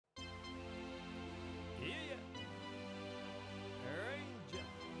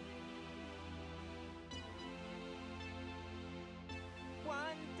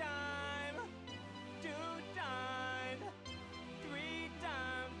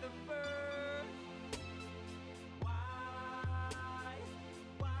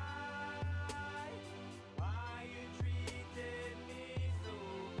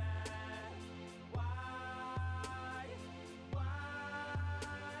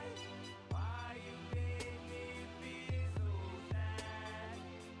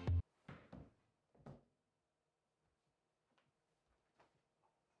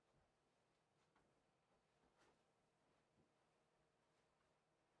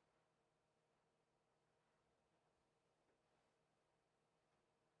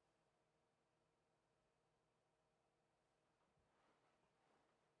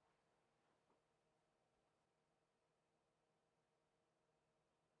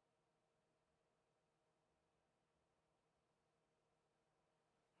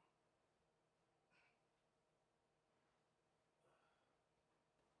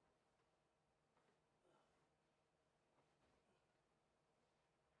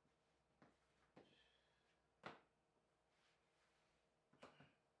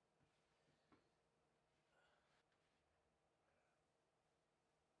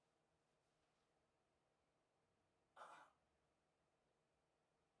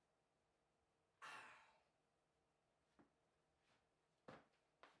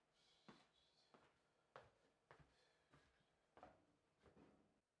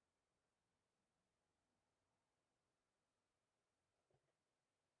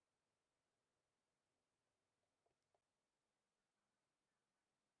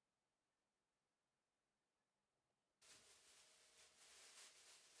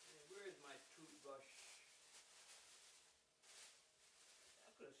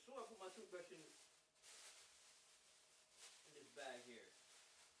So I put my toothbrush in this bag here.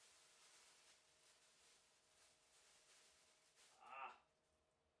 Ah,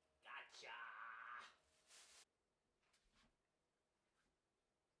 gotcha.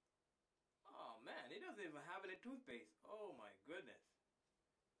 Oh man, it doesn't even have any toothpaste. Oh my goodness.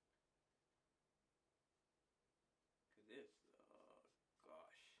 Look at this. Oh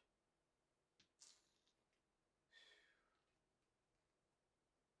gosh. Oh man.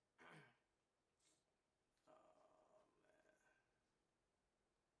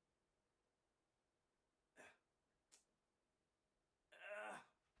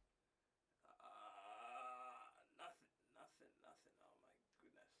 Nothing. Oh my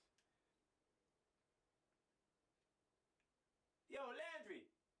goodness. Yo, Landry!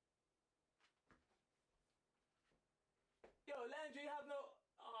 Yo, Landry, you have no...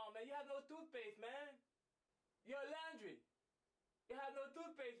 Oh, man, you have no toothpaste, man. Yo, Landry! You have no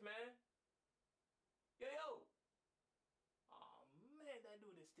toothpaste, man. Yo! Oh, man, that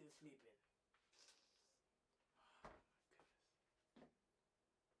dude is still sleeping. Oh, my goodness.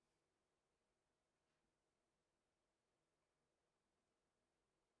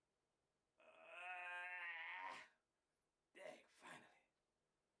 Dang, finally.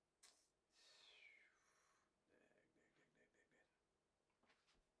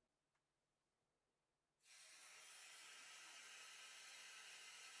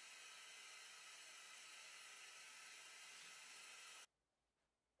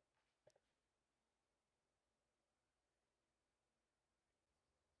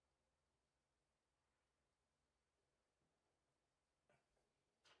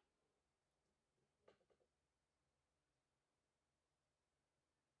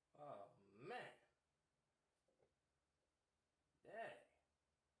 Oh, man. Dang.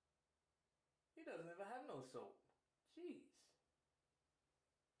 He doesn't even have no soap. Jeez.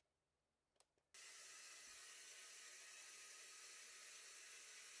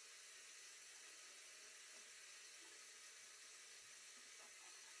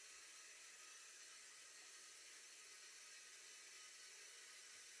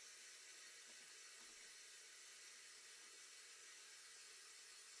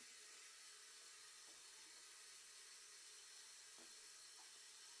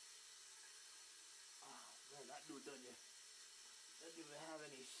 Man, that dude doesn't even have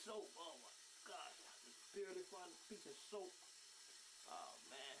any soap. Oh my gosh, I barely found a piece of soap. Oh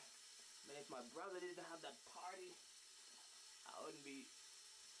man. Man, if my brother didn't have that party, I wouldn't be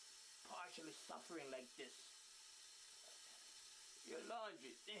partially suffering like this. Your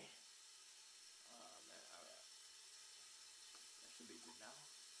laundry, damn. Oh man, alright. That should be good now.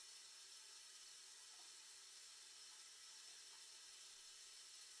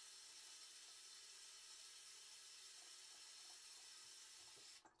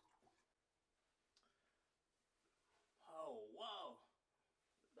 Oh, wow.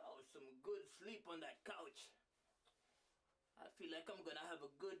 That was some good sleep on that couch. I feel like I'm gonna have a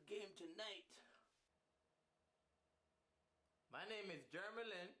good game tonight. My name is Jeremy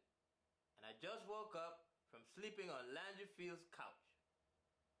Lin, and I just woke up from sleeping on Landry Fields' couch.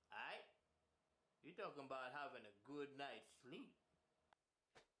 Alright? You talking about having a good night's sleep.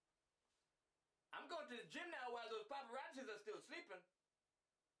 I'm going to the gym now while those paparazzis are still sleeping.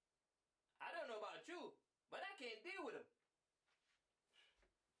 I don't know about you, but I can't deal with them.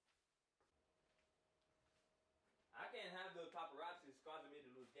 I can't have those paparazzis causing me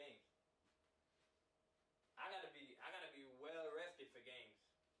to lose games. I gotta be well rested for games.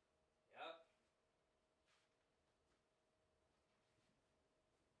 Yep.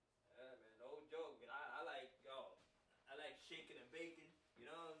 Yeah, man, no joke. I like shaking and baking. You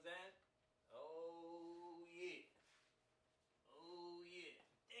know what I'm saying? Oh yeah. Oh yeah.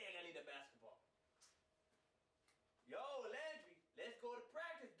 Dang, I need a basketball. Yo, Landry, let's go to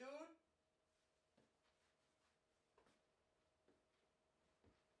practice, dude.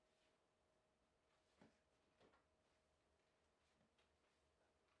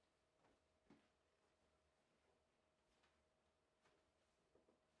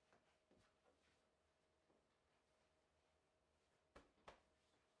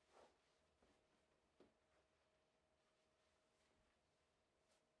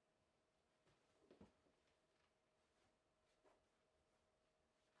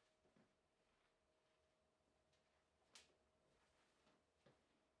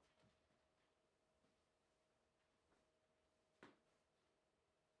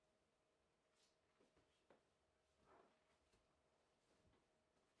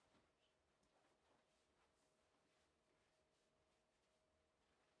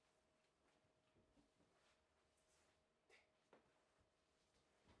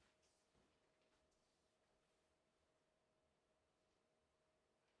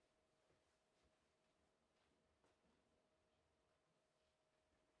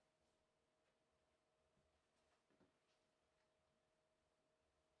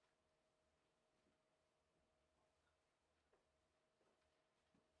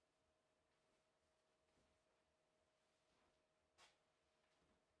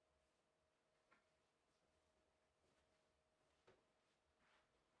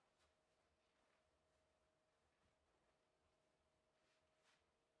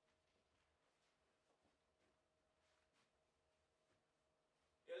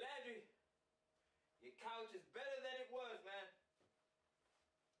 couch is better than it was, man.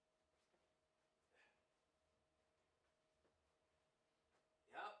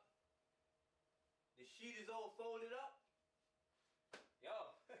 Yup. The sheet is all folded up. Yo.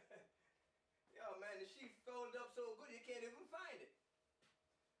 Yo, man, the sheet folded up so good you can't even find it.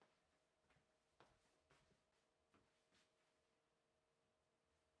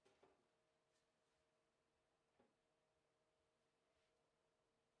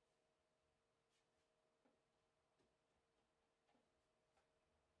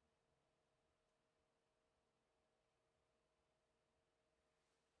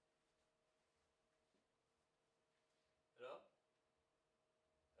 Hello?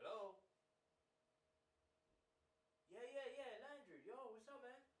 Hello? Yeah, Landry. Yo, what's up,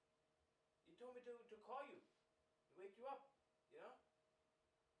 man? You told me to call you, to wake you up, you know?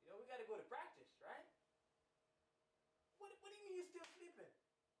 You know, we gotta go to practice, right? What do you mean you're still sleeping?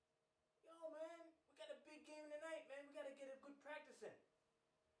 Yo, man, we got a big game tonight, man. We gotta get a good practice in.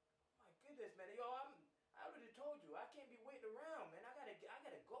 Oh, my goodness, man. Yo, I already told you, I can't be waiting around, man. I gotta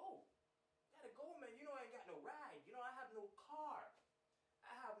go. Gotta go, man. You know I ain't got no ride. You know I have no car.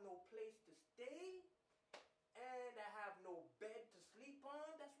 I have no place to stay. And I have no bed to sleep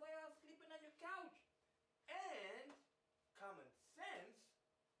on. That's why I'm sleeping on your couch. And common sense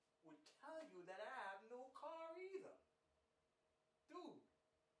would tell you that I have no car either. Dude,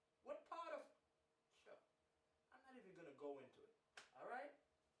 what part of... Sure, I'm not even gonna go into it. Alright?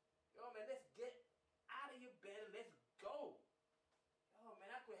 Yo, man, let's get out of your bed and let's go. Yo,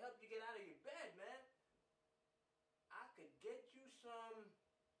 man, I could help you get out of your bed, man. I could get you some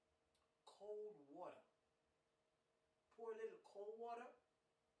cold water. Pour a little cold water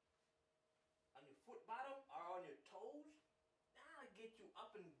on your foot bottom or on your toes. That'll get you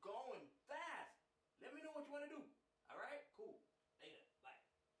up and going fast. Let me know what you want to do.